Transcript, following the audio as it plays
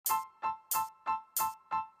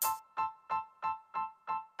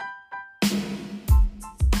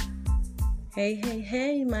Hey, hey,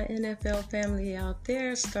 hey, my NFL family out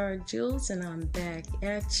there, Star Jules, and I'm back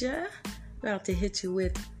at ya. About to hit you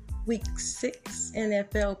with Week 6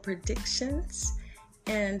 NFL predictions.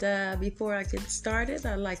 And before I get started,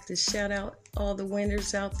 I'd like to shout out all the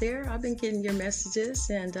winners out there. I've been getting your messages,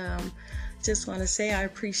 and just want to say I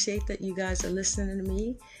appreciate that you guys are listening to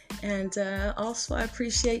me. And also, I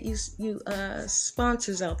appreciate you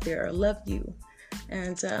sponsors out there. I love you.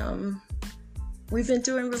 And we've been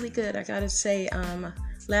doing really good. I gotta say,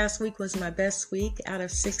 last week was my best week. Out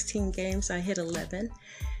of 16 games, I hit 11.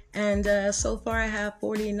 And so far, I have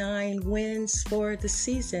 49 wins for the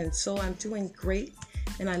season. So I'm doing great.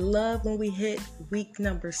 And I love when we hit week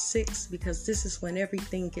number 6 because this is when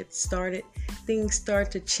everything gets started. Things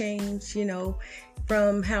start to change,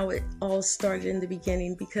 from how it all started in the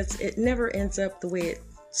beginning, because it never ends up the way it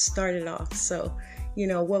started off. So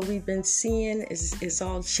what we've been seeing is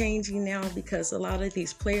all changing now because a lot of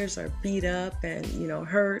these players are beat up and,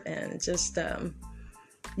 hurt, and just,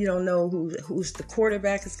 you don't know who's the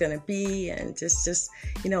quarterback is going to be, and just,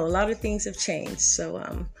 a lot of things have changed.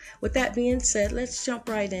 So with that being said, let's jump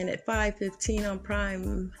right in at 5:15 on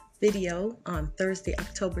Prime Video on Thursday,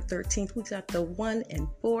 October 13th. We got the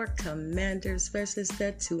 1-4 Commanders versus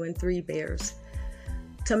the 2-3 Bears.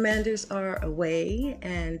 Commanders are away,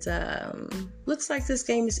 and looks like this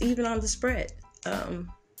game is even on the spread.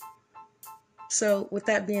 So with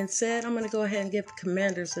that being said, I'm going to go ahead and give the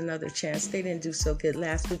Commanders another chance. They didn't do so good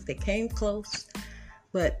last week. They came close,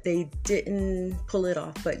 but they didn't pull it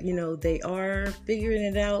off. But, they are figuring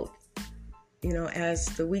it out, as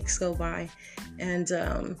the weeks go by. And,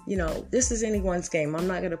 this is anyone's game. I'm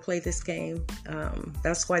not going to play this game.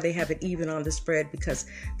 That's why they have it even on the spread, because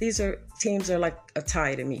teams are like a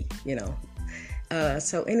tie to me,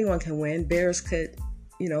 So anyone can win. Bears could,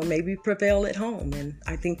 maybe prevail at home. And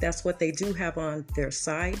I think that's what they do have on their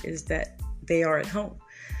side, is that they are at home.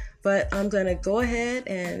 But I'm going to go ahead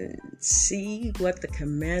and see what the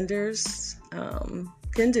Commanders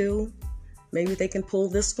can do. Maybe they can pull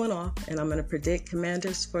this one off, and I'm going to predict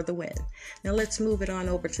Commanders for the win. Now let's move it on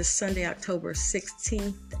over to Sunday, October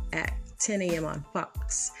 16th at 10 a.m. on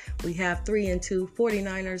Fox. We have 3-2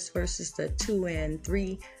 49ers versus the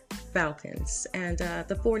 2-3 Falcons. And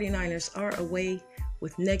the 49ers are away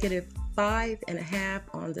with -5.5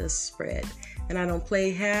 on the spread. And I don't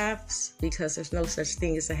play halves because there's no such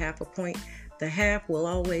thing as a half a point. The half will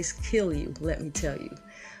always kill you, let me tell you.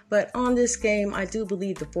 But on this game, I do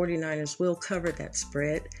believe the 49ers will cover that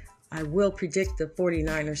spread. I will predict the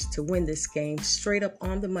 49ers to win this game straight up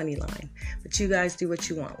on the money line. But you guys do what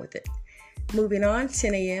you want with it. Moving on,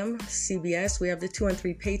 10 a.m. CBS, we have the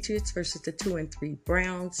 2-3 Patriots versus the 2-3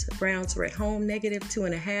 Browns. Browns are at home,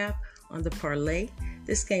 -2.5 on the parlay.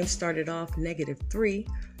 This game started off -3,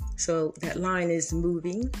 so that line is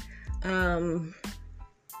moving.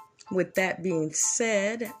 With that being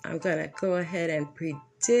said, I'm going to go ahead and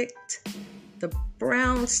predict the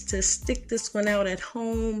Browns to stick this one out at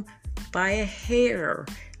home by a hair.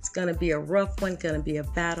 It's going to be a rough one, going to be a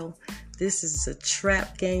battle. This is a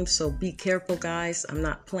trap game, so be careful, guys. I'm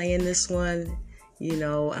not playing this one.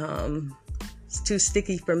 It's too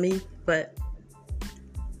sticky for me, but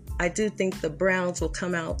I do think the Browns will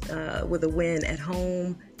come out with a win at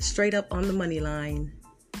home, straight up on the money line,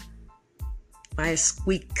 by a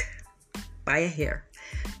squeak, by a hair.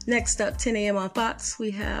 Next up, 10 a.m. on Fox, we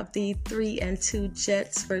have the 3-2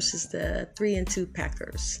 Jets versus the 3-2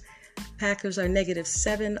 Packers. Packers are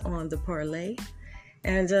 -7 on the parlay.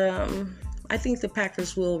 And I think the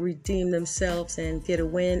Packers will redeem themselves and get a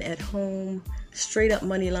win at home. Straight up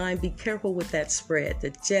money line. Be careful with that spread. The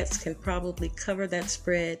Jets can probably cover that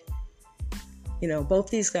spread. Both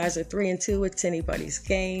these guys are 3-2. It's anybody's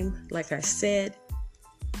game. Like I said,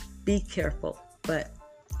 be careful. But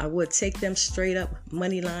I would take them straight up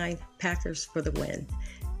money line, Packers for the win.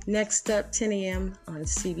 Next up, 10 a.m. on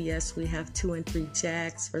CBS, we have 2-3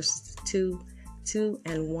 Jags versus the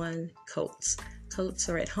 2-1 Colts. Colts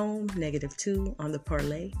are at home, -2 on the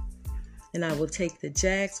parlay. And I will take the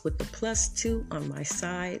Jags with the +2 on my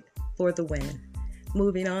side for the win.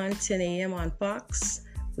 Moving on, 10 a.m. on Fox,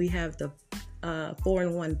 we have the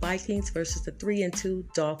 4-1 Vikings versus the 3-2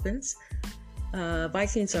 Dolphins.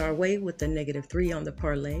 Vikings are away with the -3 on the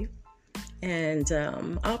parlay. And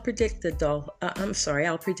I'll predict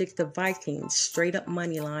I'll predict the Vikings straight up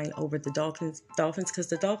money line over the Dolphins, because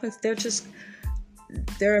the Dolphins,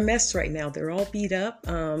 they're a mess right now. They're all beat up.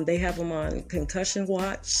 They have them on concussion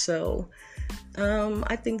watch. So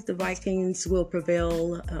I think the Vikings will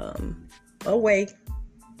prevail away,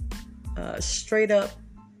 straight up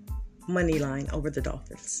money line over the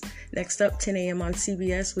Dolphins. Next up, 10 a.m. on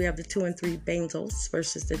CBS, we have the 2-3 Bengals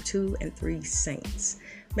versus the 2-3 Saints.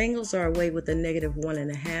 Bengals are away with a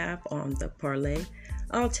 -1.5 on the parlay.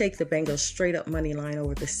 I'll take the Bengals straight up money line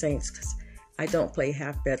over the Saints because I don't play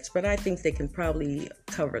half bets, but I think they can probably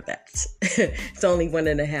cover that. It's only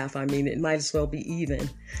 1.5. I mean, it might as well be even.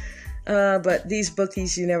 But these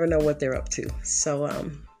bookies, you never know what they're up to.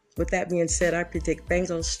 So with that being said, I predict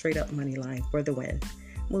Bengals straight up money line for the win.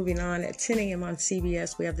 Moving on, at 10 a.m. on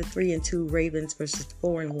CBS, we have the 3-2 Ravens versus the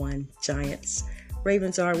 4-1 Giants.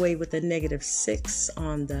 Ravens are away with a -6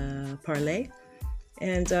 on the parlay.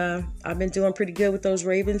 And I've been doing pretty good with those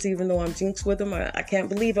Ravens, even though I'm jinxed with them. I can't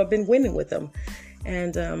believe I've been winning with them.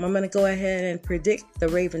 And I'm going to go ahead and predict the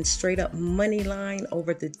Ravens straight up money line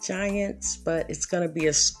over the Giants. But it's going to be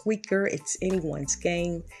a squeaker. It's anyone's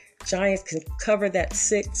game. Giants can cover that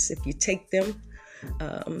 6 if you take them.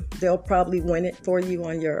 They'll probably win it for you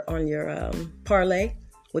on your parlay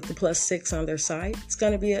with the +6 on their side. It's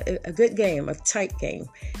going to be a good game, a tight game.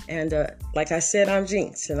 And like I said, I'm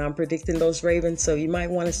jinxed, and I'm predicting those Ravens, so you might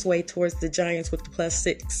want to sway towards the Giants with the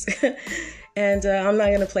 +6. And I'm not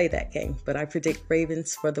going to play that game, but I predict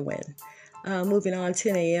Ravens for the win. Moving on,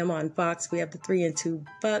 10 a.m. on Fox, we have the 3-2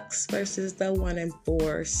 Bucks versus the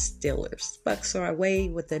 1-4 Steelers. Bucks are away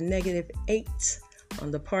with a -8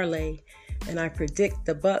 on the parlay, and I predict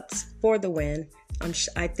the Bucks for the win.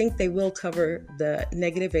 I think they will cover the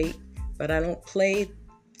 -8, but I don't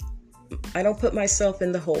put myself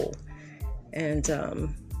in the hole. And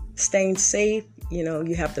staying safe,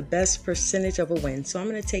 you have the best percentage of a win. So I'm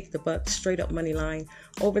going to take the Bucks straight up money line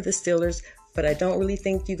over the Steelers, but I don't really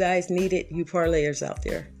think you guys need it, you parlayers out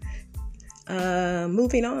there.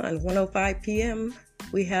 Moving on, 1:05 p.m.,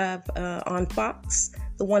 we have on Fox,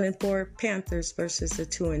 the 1-4 Panthers versus the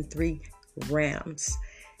 2-3 Rams.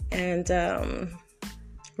 And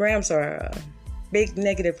Rams are a big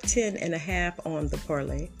 -10.5 on the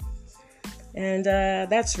parlay. And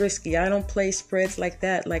that's risky. I don't play spreads like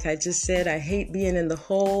that. Like I just said, I hate being in the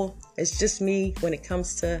hole. It's just me when it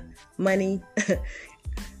comes to money.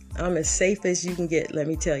 I'm as safe as you can get, let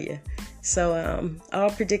me tell you. So I'll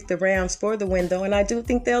predict the Rams for the win, though, and I do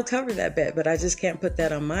think they'll cover that bet, but I just can't put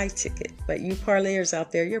that on my ticket. But you parlayers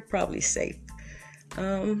out there, you're probably safe.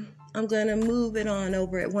 I'm going to move it on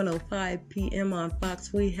over at 1:05 p.m. on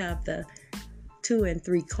Fox. We have the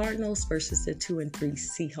 2-3 Cardinals versus the 2-3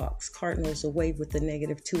 Seahawks. Cardinals away with the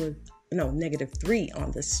 -3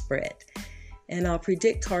 on the spread. And I'll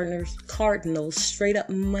predict Cardinals straight up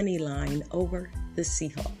money line over the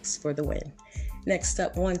Seahawks for the win. Next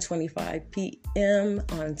up, 1:25 p.m.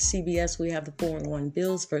 on CBS, we have the 4-1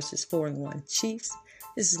 Bills versus 4-1 Chiefs.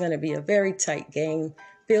 This is going to be a very tight game.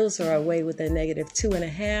 Bills are away with a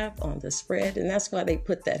 -2.5 on the spread, and that's why they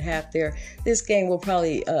put that half there. This game will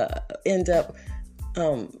probably end up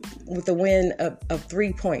with a win of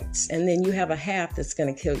 3 points, and then you have a half that's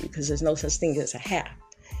going to kill you because there's no such thing as a half.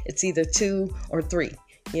 It's either 2 or 3,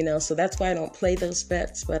 so that's why I don't play those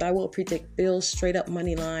bets, but I will predict Bills straight up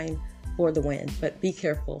money line for the win, but be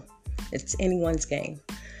careful. It's anyone's game.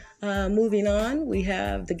 Moving on, we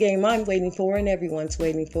have the game I'm waiting for and everyone's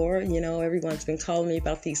waiting for. Everyone's been calling me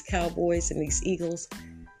about these Cowboys and these Eagles.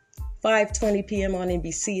 5:20 p.m. on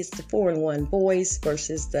NBC, it's the 4-1 Boys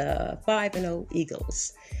versus the 5-0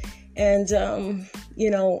 Eagles. And,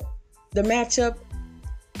 the matchup,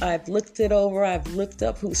 I've looked it over. I've looked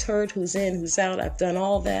up who's hurt, who's in, who's out. I've done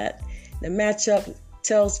all that. The matchup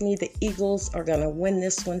tells me the Eagles are going to win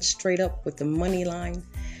this one straight up with the money line.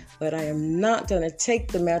 But I am not going to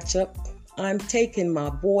take the matchup. I'm taking my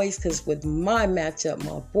boys because with my matchup,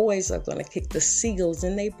 my boys are going to kick the Seagulls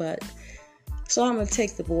in their butt. So I'm going to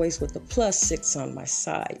take the boys with the +6 on my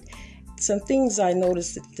side. Some things I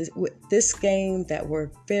noticed with this game that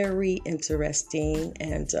were very interesting.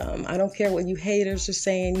 And I don't care what you haters are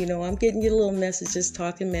saying. I'm getting your little messages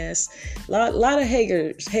talking mess. A lot of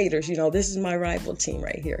haters. This is my rival team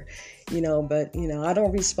right here. But I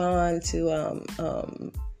don't respond to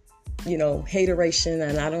hateration,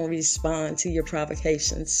 and I don't respond to your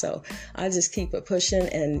provocations. So I just keep it pushing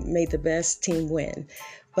and made the best team win.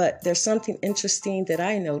 But there's something interesting that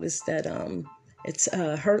I noticed that it's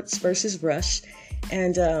Hurts versus Rush.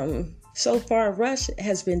 And so far, Rush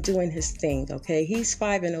has been doing his thing, okay? He's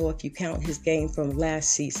 5-0 if you count his game from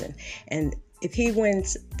last season. And if he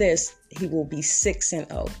wins this, he will be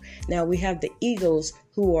 6-0. Now we have the Eagles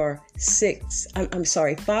who are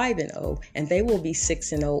 5-0, and they will be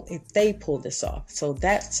 6-0 if they pull this off. So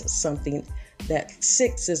that's something that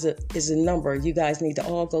 6 is a number you guys need to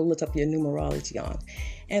all go look up your numerology on.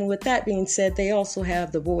 And with that being said, they also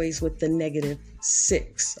have the boys with the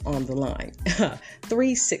 6 on the line.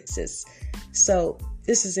 3 6s. So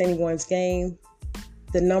this is anyone's game.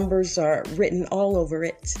 The numbers are written all over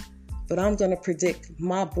it. But I'm going to predict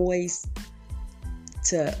my boys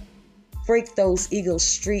to break those Eagles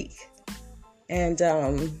streak, and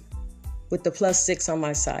with the +6 on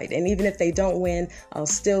my side. And even if they don't win, I'll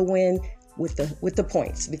still win with the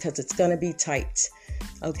points, because it's going to be tight.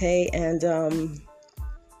 Okay? And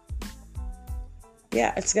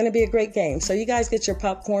yeah, it's going to be a great game. So you guys get your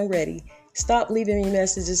popcorn ready. Stop leaving me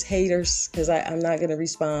messages, haters, because I'm not going to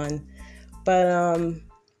respond. But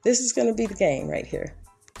this is going to be the game right here.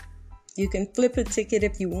 You can flip a ticket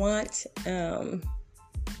if you want.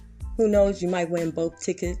 Who knows? You might win both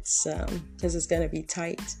tickets because it's going to be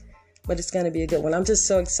tight. But it's going to be a good one. I'm just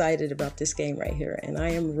so excited about this game right here. And I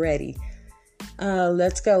am ready.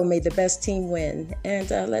 Let's go. May the best team win. And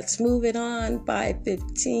let's move it on by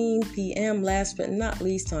 15 p.m. Last but not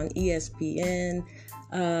least on ESPN.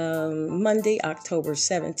 Monday, October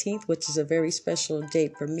 17th, which is a very special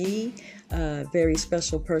date for me, a very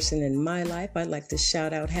special person in my life. I'd like to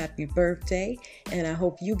shout out happy birthday, and I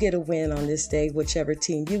hope you get a win on this day, whichever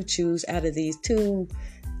team you choose out of these two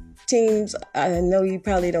teams I know you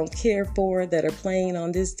probably don't care for that are playing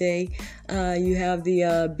on this day. You have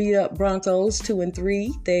the beat up Broncos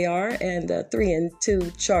 2-3 they are, and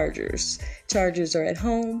 3-2 Chargers. Chargers are at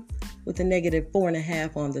home with a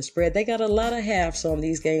 -4.5 on the spread. They got a lot of halves on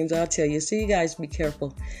these games, I'll tell you, so you guys be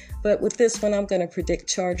careful. But with this one, I'm going to predict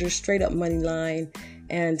Chargers straight up money line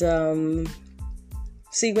and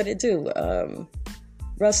see what it do.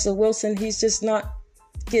 Russell Wilson, he's just not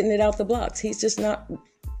getting it out the blocks. He's just not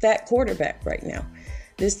that quarterback right now.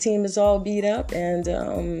 This team is all beat up,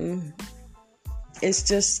 and it's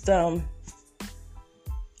just I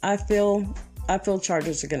feel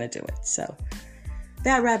Chargers are going to do it. So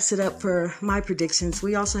that wraps it up for my predictions.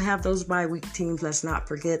 We also have those bye week teams. Let's not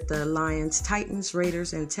forget the Lions, Titans,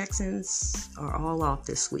 Raiders, and Texans are all off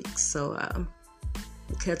this week. So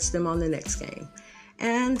we'll catch them on the next game.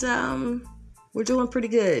 And we're doing pretty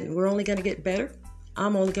good. We're only going to get better.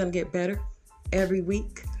 I'm only going to get better every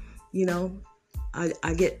week. You know,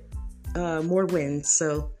 I get more wins.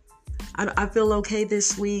 So I feel okay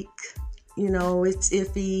this week. You know, it's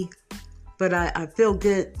iffy, but I feel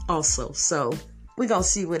good also. So we're going to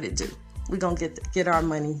see what it do. We're going to get our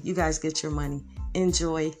money. You guys get your money.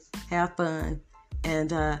 Enjoy. Have fun. And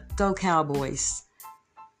go Cowboys.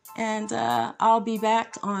 And I'll be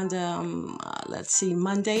back on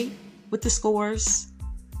Monday with the scores.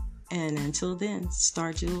 And until then,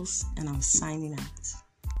 Star Jules, and I'm signing out.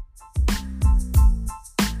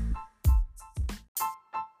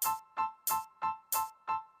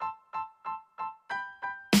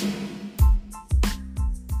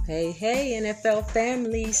 Hey, NFL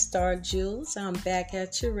family, Star Jules. I'm back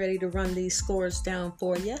at you, ready to run these scores down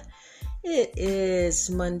for you. It is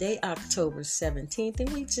Monday, October 17th, and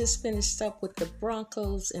we just finished up with the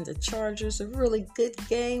Broncos and the Chargers. A really good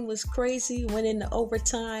game. Was crazy. Went into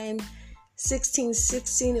overtime.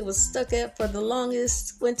 16-16. It was stuck at for the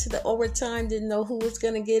longest. Went to the overtime. Didn't know who was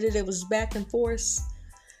going to get it. It was back and forth.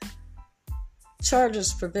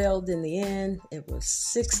 Chargers prevailed in the end. It was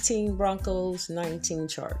 16 Broncos, 19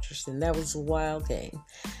 Chargers, and that was a wild game.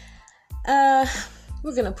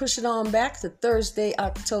 We're going to push it on back to Thursday,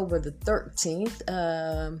 October the 13th.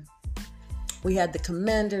 We had the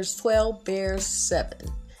Commanders 12, Bears 7.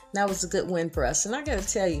 That was a good win for us. And I got to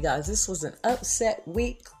tell you guys, this was an upset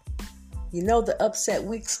week. You know the upset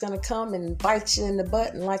week's going to come and bite you in the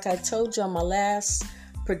butt. And like I told you on my last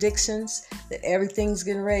predictions, that everything's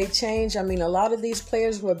getting ready to change. I mean, a lot of these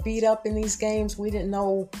players were beat up in these games. We didn't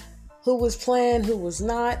know who was playing, who was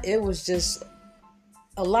not. It was just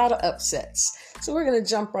a lot of upsets. So we're going to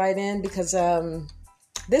jump right in because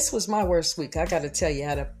this was my worst week. I got to tell you,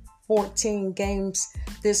 out of 14 games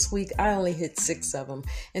this week, I only hit 6 of them.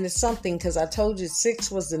 And it's something because I told you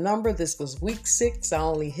 6 was the number. This was week 6. I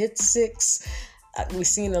only hit 6. We've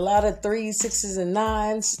seen a lot of 3s, 6s, and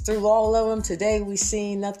 9s through all of them. Today we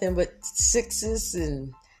seen nothing but 6s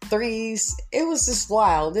and 3s. It was just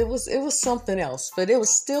wild. It was something else, but it was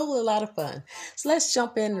still a lot of fun. So let's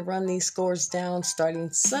jump in and run these scores down. Starting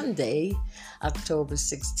Sunday, October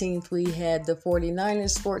 16th, we had the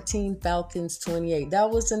 49ers 14, Falcons 28. That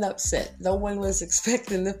was an upset. No one was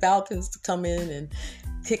expecting the Falcons to come in and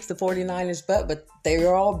kick the 49ers' butt, but they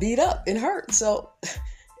were all beat up and hurt. So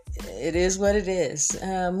it is what it is.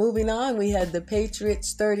 Moving on, we had the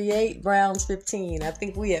Patriots 38, Browns 15. I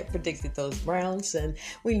think we had predicted those Browns, and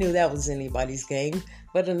we knew that was anybody's game,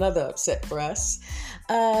 but another upset for us.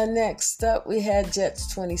 Next up, we had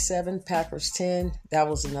Jets 27, Packers 10. That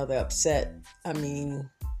was another upset. I mean,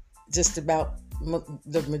 just about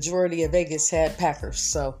the majority of Vegas had Packers,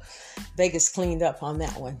 so Vegas cleaned up on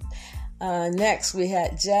that one. Next, we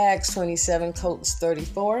had Jags 27, Colts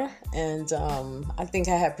 34, and I think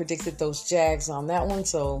I had predicted those Jags on that one,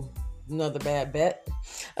 so another bad bet.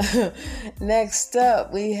 Next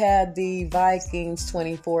up, we had the Vikings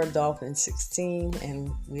 24, Dolphins 16,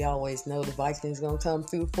 and we always know the Vikings going to come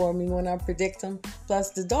through for me when I predict them.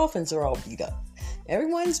 Plus, the Dolphins are all beat up.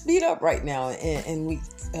 Everyone's beat up right now in week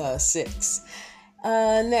 6.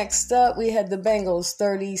 Next up, we had the Bengals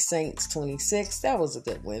 30, Saints 26. That was a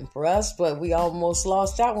good win for us, but we almost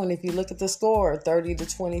lost that one. If you look at the score,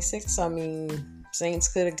 30-26. I mean,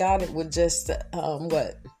 Saints could have got it with just a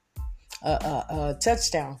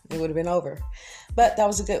touchdown. It would have been over. But that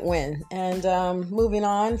was a good win. And moving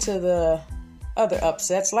on to the other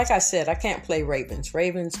upsets. Like I said, I can't play Ravens.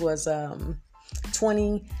 Ravens was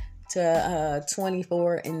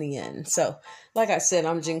 20-24 in the end. So, like I said,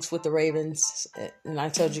 I'm jinxed with the Ravens, and I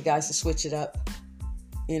told you guys to switch it up,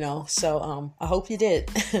 so I hope you did.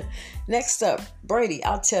 Next up, Brady.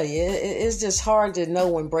 I'll tell you, it's just hard to know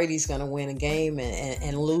when Brady's going to win a game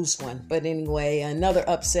and lose one. But anyway, another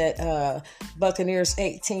upset, Buccaneers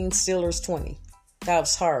 18, Steelers 20. That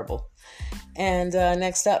was horrible. And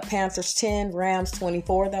next up, Panthers 10, Rams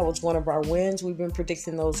 24. That was one of our wins. We've been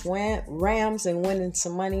predicting those Rams and winning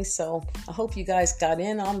some money. So I hope you guys got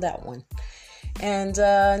in on that one. And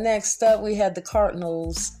next up, we had the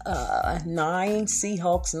Cardinals 9,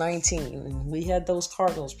 Seahawks 19. We had those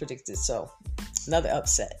Cardinals predicted. So another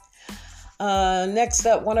upset. Next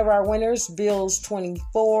up, one of our winners, Bills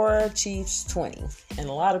 24, Chiefs 20. And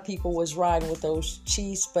a lot of people was riding with those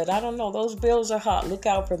Chiefs. But I don't know. Those Bills are hot. Look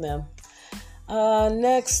out for them.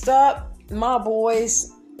 Next up, my boys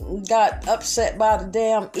got upset by the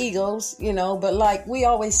damn Eagles, but like we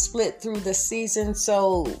always split through the season,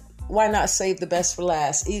 so why not save the best for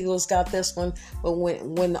last? Eagles got this one, but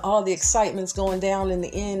when all the excitement's going down in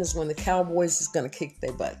the end is when the Cowboys is going to kick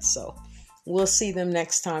their butts, so we'll see them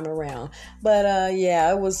next time around. But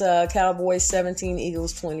it was Cowboys 17,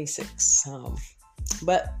 Eagles 26.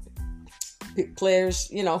 But players,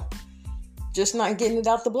 just not getting it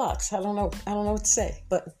out the blocks. I don't know what to say,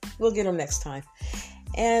 but we'll get them next time.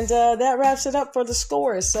 And that wraps it up for the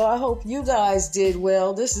scores. So I hope you guys did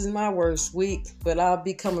well. This is my worst week, but I'll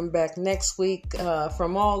be coming back next week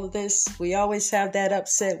from all of this. We always have that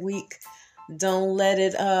upset week. Don't let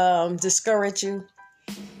it discourage you.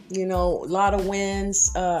 A lot of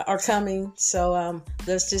wins are coming. So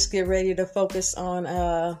let's just get ready to focus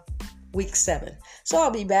on week 7. So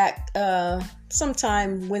I'll be back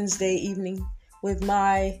sometime Wednesday evening with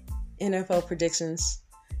my NFL predictions.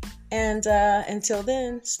 And until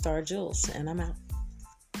then, Star Jules, and I'm out.